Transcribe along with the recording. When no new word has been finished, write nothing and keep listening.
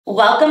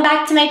Welcome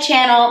back to my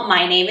channel.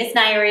 My name is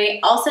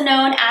Nayri, also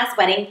known as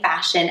Wedding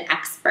Fashion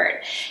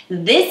Expert.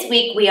 This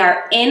week we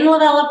are in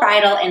LOVELLA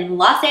Bridal in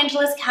Los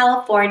Angeles,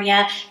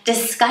 California,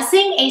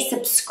 discussing a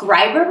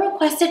subscriber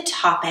requested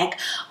topic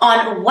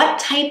on what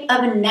type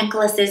of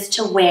necklaces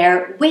to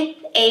wear with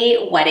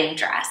a wedding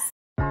dress.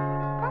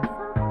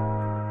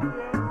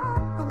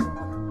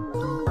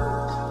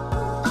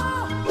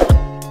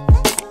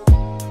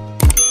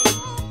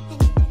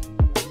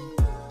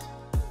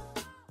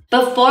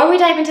 Before we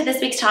dive into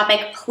this week's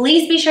topic,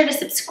 please be sure to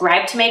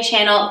subscribe to my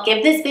channel,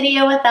 give this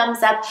video a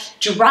thumbs up,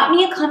 drop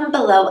me a comment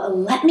below,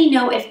 let me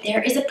know if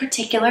there is a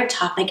particular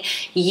topic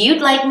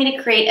you'd like me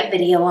to create a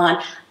video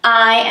on.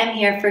 I am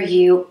here for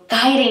you,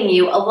 guiding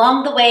you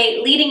along the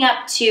way leading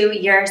up to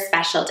your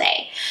special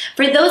day.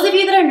 For those of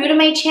you that are new to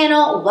my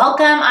channel,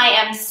 welcome. I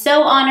am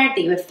so honored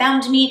that you have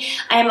found me.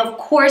 I am, of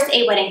course,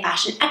 a wedding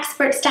fashion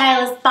expert,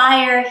 stylist,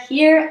 buyer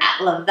here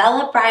at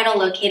LOVELLA Bridal,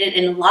 located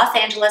in Los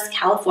Angeles,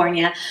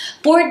 California.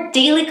 For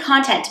daily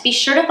content, be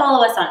sure to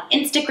follow us on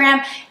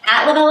Instagram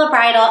at LOVELLA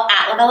Bridal,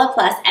 at LOVELLA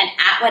Plus, and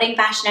at Wedding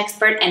Fashion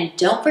Expert. And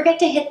don't forget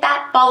to hit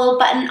that follow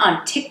button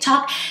on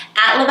TikTok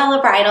at LOVELLA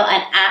Bridal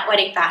and at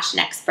Wedding Fashion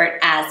Expert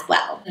as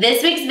well.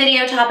 This week's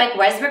video topic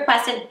was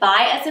requested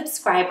by a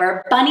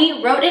subscriber.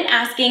 Bunny wrote in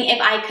asking if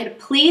I could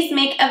please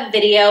make a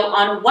video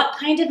on what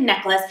kind of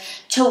necklace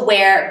to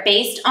wear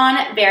based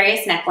on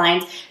various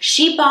necklines.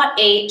 She bought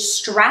a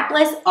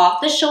strapless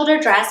off-the-shoulder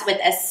dress with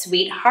a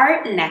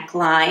sweetheart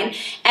neckline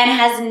and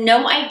has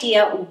no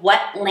idea what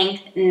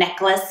length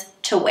necklace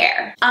to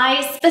wear.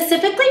 I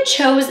specifically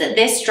chose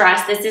this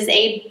dress. This is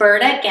a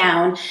Berta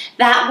gown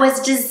that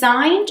was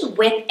designed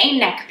with a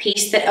neck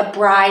piece that a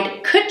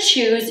bride could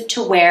choose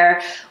to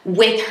wear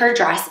with her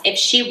dress if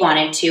she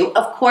wanted to.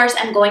 Of course,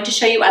 I'm going to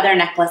show you other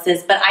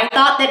necklaces, but I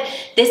thought that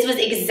this was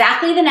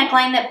exactly the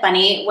neckline that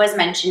Bunny was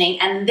mentioning,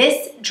 and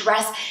this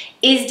dress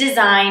is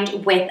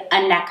designed with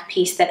a neck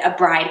piece that a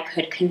bride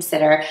could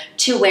consider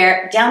to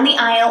wear down the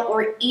aisle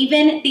or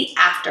even the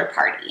after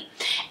party.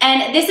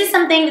 And this is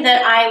something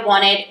that I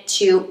wanted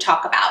to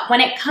talk about.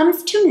 When it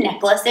comes to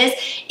necklaces,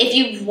 if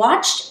you've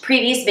watched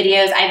previous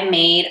videos I've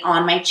made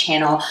on my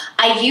channel,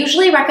 I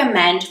usually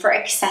recommend for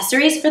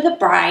accessories for the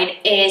bride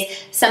is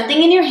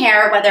something in your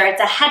hair, whether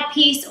it's a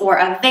headpiece or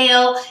a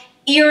veil,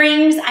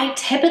 earrings. I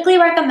typically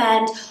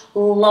recommend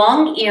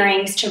long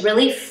earrings to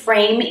really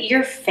frame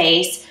your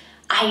face.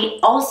 I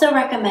also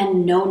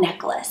recommend no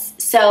necklace.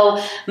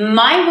 So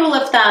my rule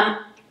of thumb,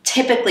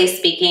 typically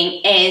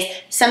speaking, is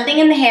something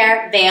in the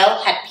hair, veil,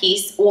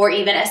 headpiece, or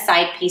even a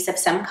side piece of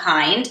some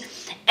kind,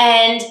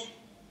 and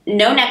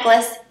no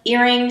necklace,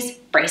 earrings,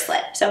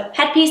 bracelet. So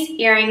headpiece,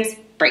 earrings,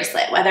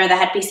 bracelet, whether the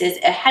headpiece is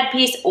a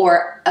headpiece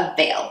or a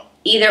veil,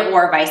 either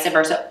or, vice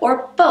versa,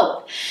 or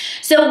both.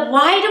 So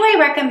why do I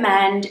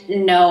recommend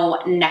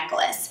no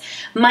necklace?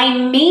 My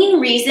main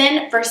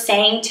reason for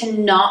saying to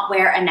not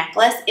wear a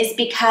necklace is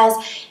because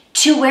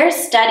to wear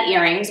stud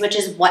earrings, which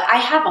is what I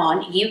have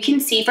on, you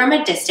can see from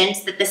a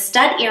distance that the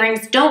stud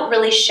earrings don't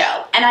really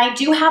show. And I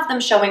do have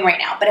them showing right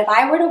now, but if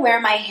I were to wear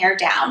my hair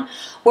down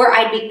where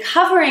I'd be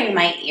covering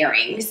my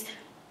earrings,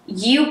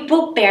 you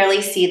will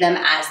barely see them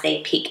as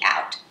they peek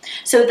out.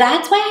 So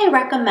that's why I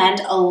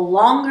recommend a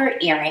longer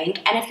earring.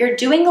 And if you're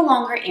doing a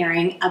longer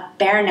earring, a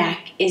bare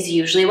neck is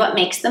usually what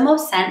makes the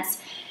most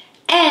sense.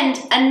 And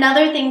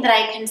another thing that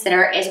I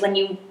consider is when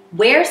you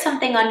wear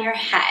something on your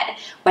head,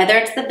 whether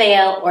it's the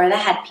veil or the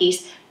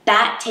headpiece,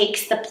 that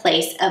takes the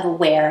place of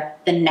where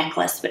the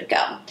necklace would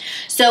go.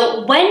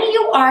 So when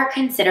you are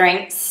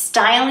considering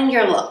styling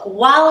your look,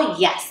 while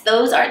yes,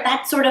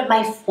 that's sort of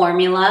my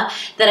formula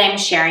that I'm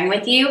sharing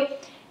with you,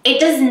 it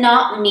does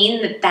not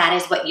mean that that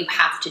is what you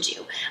have to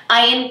do.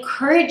 I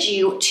encourage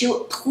you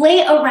to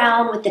play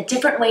around with the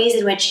different ways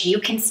in which you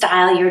can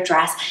style your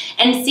dress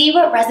and see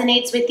what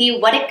resonates with you,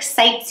 what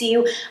excites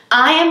you.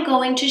 I am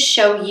going to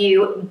show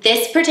you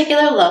this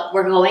particular look.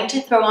 We're going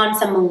to throw on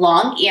some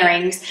long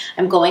earrings.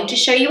 I'm going to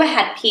show you a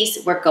headpiece.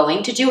 We're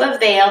going to do a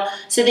veil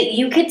so that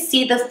you could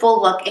see the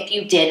full look if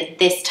you did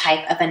this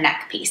type of a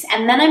neck piece.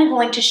 And then I'm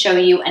going to show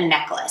you a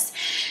necklace.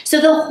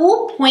 So the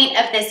whole point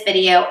of this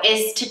video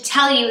is to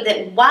tell you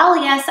that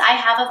while yes, I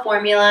have a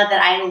formula that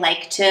I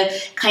like to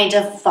kind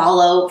of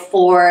follow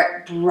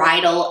for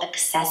bridal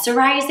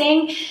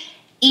accessorizing,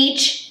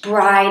 each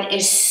bride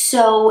is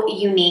so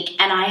unique,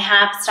 and I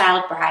have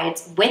styled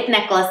brides with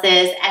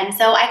necklaces, and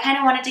so I kind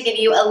of wanted to give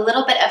you a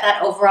little bit of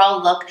that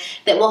overall look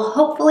that will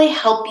hopefully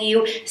help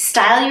you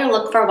style your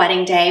look for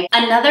wedding day.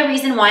 Another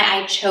reason why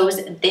I chose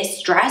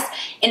this dress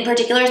in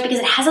particular is because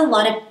it has a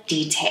lot of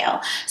detail.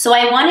 So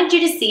I wanted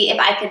you to see if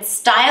I could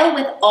style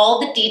with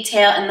all the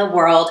detail in the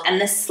world and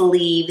the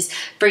sleeves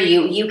for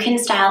you. You can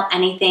style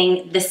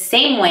anything the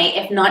same way,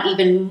 if not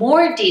even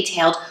more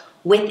detailed,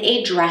 with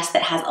a dress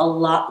that has a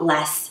lot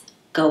less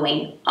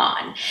going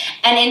on.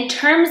 And in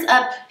terms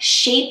of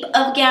shape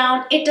of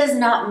gown, it does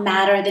not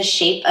matter the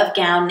shape of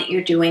gown that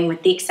you're doing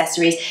with the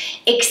accessories.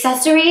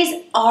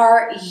 Accessories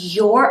are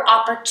your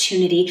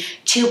opportunity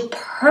to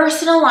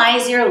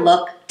personalize your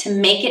look to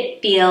make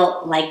it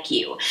feel like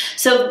you.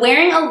 So if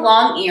wearing a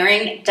long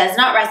earring does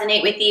not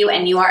resonate with you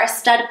and you are a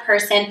stud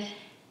person,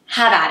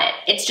 have at it.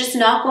 It's just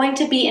not going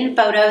to be in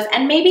photos,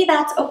 and maybe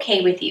that's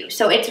okay with you.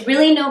 So it's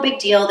really no big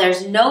deal.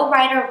 There's no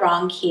right or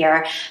wrong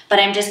here, but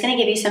I'm just gonna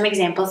give you some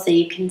examples so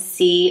you can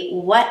see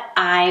what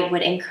I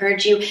would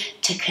encourage you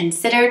to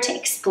consider, to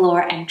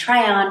explore, and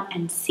try on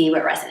and see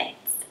what resonates.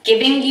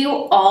 Giving you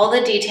all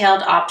the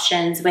detailed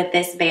options with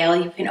this veil,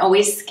 you can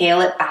always scale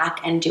it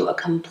back and do a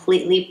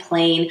completely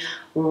plain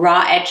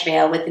raw edge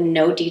veil with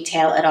no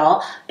detail at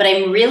all, but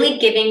I'm really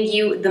giving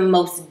you the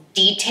most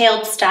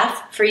detailed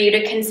stuff for you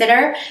to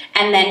consider,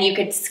 and then you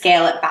could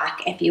scale it back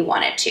if you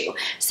wanted to.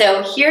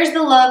 So here's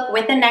the look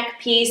with the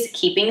neck piece,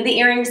 keeping the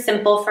earrings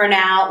simple for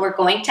now. We're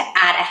going to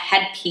add a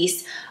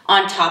headpiece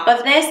on top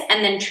of this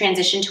and then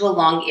transition to a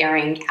long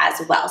earring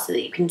as well so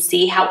that you can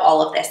see how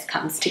all of this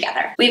comes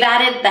together. We've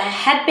added the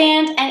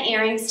headband and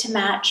earrings to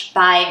match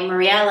by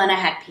Maria Elena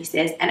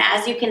headpieces, and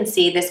as you can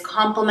see, this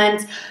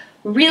complements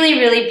really,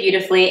 really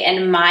beautifully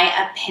in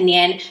my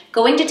opinion.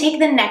 Going to take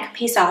the neck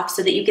piece off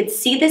so that you could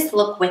see this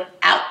look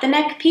without the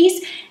neck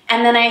piece,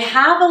 and then I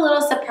have a little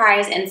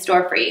surprise in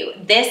store for you.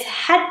 This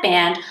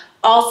headband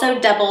also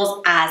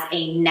doubles as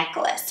a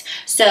necklace.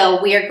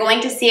 So we are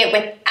going to see it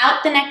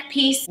without the neck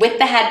piece with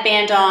the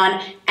headband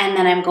on, and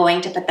then I'm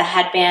going to put the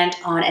headband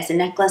on as a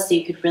necklace so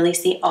you could really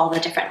see all the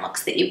different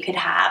looks that you could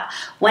have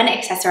when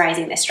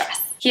accessorizing this dress.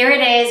 Here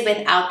it is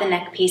without the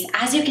neck piece.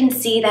 As you can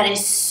see, that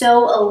is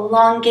so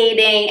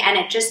elongating and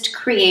it just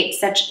creates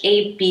such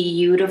a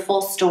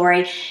beautiful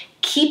story.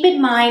 Keep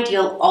in mind,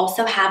 you'll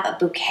also have a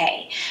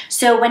bouquet.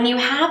 So when you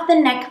have the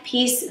neck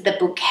piece, the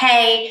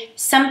bouquet,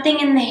 something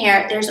in the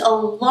hair, there's a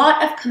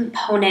lot of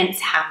components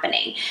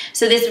happening.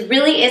 So this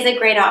really is a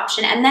great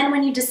option. And then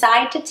when you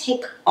decide to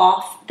take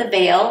off the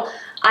veil,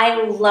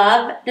 I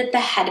love that the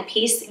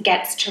headpiece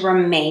gets to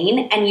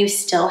remain and you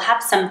still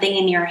have something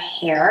in your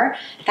hair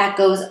that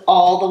goes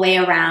all the way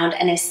around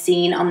and is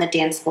seen on the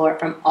dance floor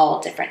from all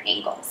different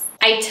angles.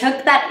 I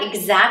took that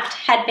exact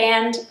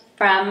headband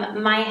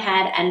from my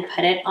head and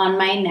put it on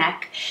my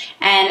neck,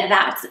 and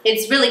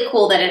it's really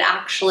cool that it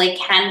actually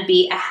can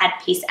be a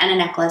headpiece and a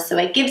necklace, so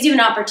it gives you an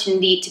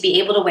opportunity to be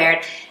able to wear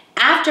it.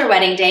 After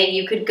wedding day,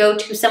 you could go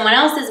to someone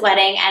else's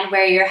wedding and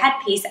wear your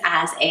headpiece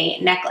as a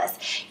necklace.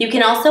 You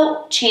can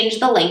also change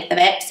the length of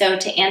it. So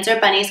to answer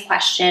Bunny's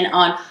question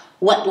on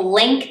what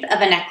length of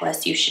a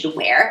necklace you should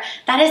wear,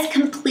 that is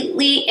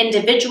completely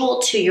individual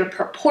to your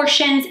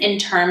proportions in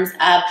terms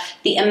of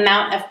the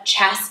amount of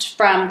chest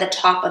from the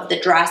top of the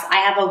dress. I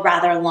have a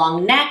rather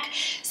long neck,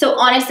 so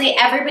honestly,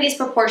 everybody's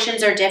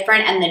proportions are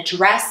different and the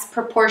dress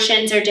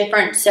proportions are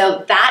different,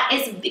 so that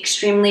is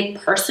extremely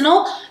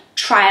personal.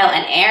 Trial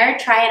and error,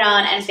 try it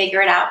on and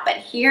figure it out. But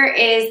here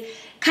is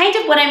kind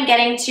of what I'm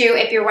getting to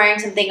if you're wearing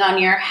something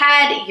on your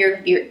head,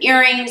 your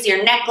earrings,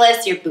 your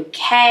necklace, your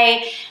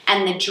bouquet,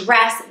 and the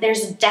dress.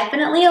 There's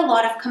definitely a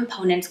lot of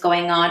components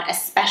going on,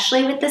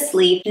 especially with the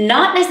sleeve.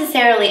 Not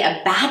necessarily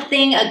a bad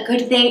thing, a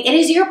good thing. It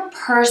is your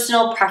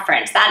personal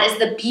preference. That is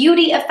the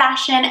beauty of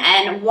fashion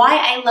and why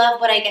I love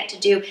what I get to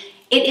do.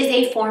 It is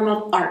a form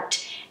of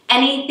art.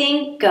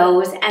 Anything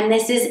goes, and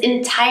this is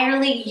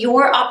entirely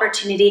your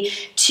opportunity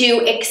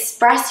to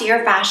express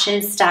your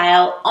fashion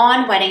style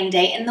on wedding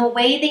day in the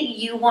way that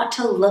you want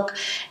to look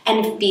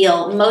and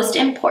feel. Most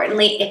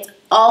importantly, it's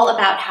all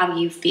about how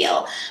you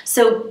feel.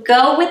 So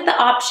go with the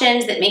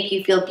options that make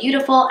you feel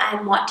beautiful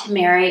and want to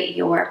marry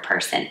your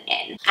person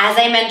in. As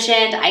I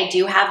mentioned, I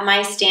do have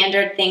my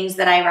standard things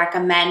that I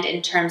recommend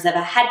in terms of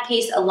a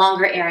headpiece, a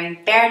longer earring,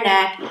 bare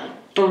neck,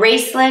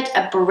 bracelet.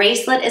 A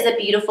bracelet is a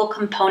beautiful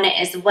component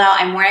as well.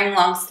 I'm wearing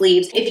long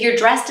sleeves. If your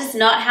dress does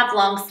not have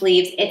long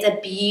sleeves, it's a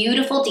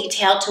beautiful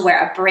detail to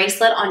wear a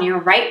bracelet on your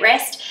right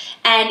wrist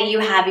and you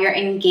have your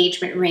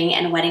engagement ring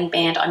and wedding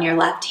band on your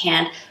left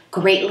hand.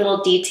 Great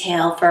little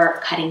detail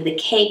for cutting the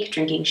cake,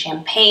 drinking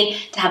champagne,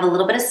 to have a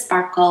little bit of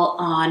sparkle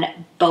on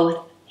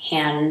both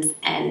hands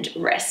and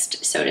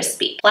wrist, so to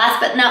speak.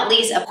 Last but not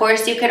least, of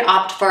course, you could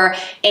opt for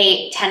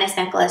a tennis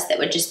necklace that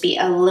would just be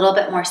a little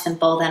bit more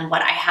simple than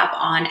what I have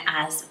on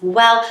as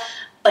well.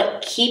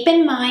 But keep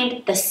in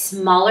mind, the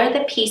smaller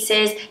the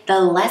pieces, the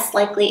less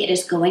likely it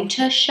is going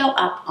to show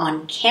up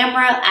on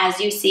camera. As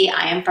you see,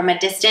 I am from a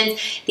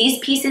distance. These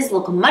pieces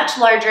look much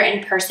larger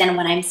in person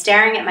when I'm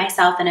staring at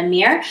myself in a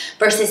mirror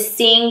versus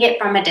seeing it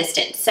from a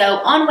distance. So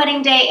on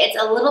wedding day, it's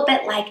a little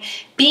bit like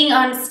being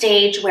on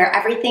stage where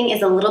everything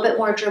is a little bit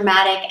more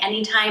dramatic.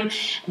 Anytime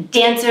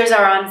dancers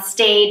are on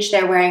stage,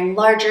 they're wearing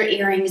larger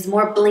earrings,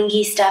 more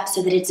blingy stuff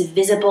so that it's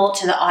visible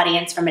to the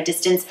audience from a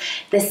distance.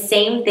 The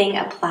same thing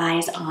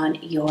applies on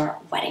your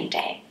wedding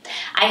day.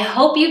 I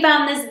hope you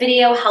found this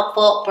video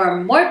helpful.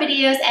 For more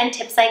videos and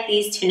tips like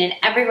these, tune in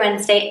every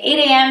Wednesday, 8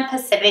 a.m.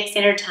 Pacific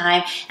Standard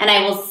Time, and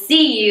I will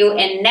see you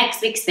in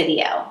next week's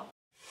video.